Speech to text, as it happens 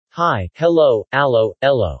Hi, hello, allo,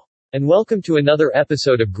 ello. And welcome to another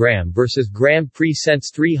episode of Graham vs. Graham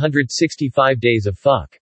Presents 365 Days of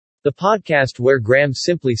Phuck. The podcast where Graham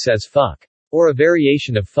simply says fuck. Or a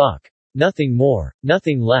variation of fuck. Nothing more,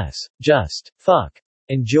 nothing less, just fuck.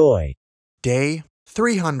 Enjoy. Day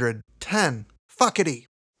 310. Fuckity.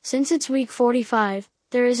 Since it's week 45,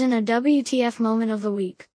 there isn't a WTF moment of the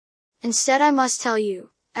week. Instead, I must tell you,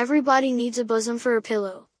 everybody needs a bosom for a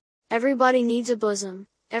pillow. Everybody needs a bosom.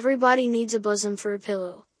 Everybody needs a bosom for a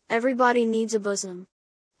pillow. Everybody needs a bosom.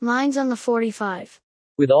 Mine's on the 45.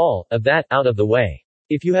 With all of that out of the way,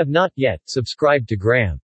 if you have not yet subscribed to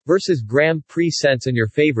Graham vs. Graham Presents on your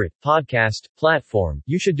favorite podcast platform,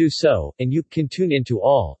 you should do so, and you can tune into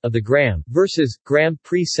all of the Graham vs. Graham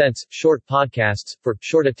Presents short podcasts for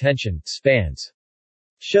short attention spans.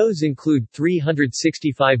 Shows include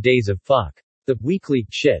 365 Days of Phuck, The Weekly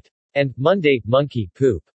Shit, and Monday Monkey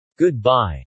Poop. Goodbye.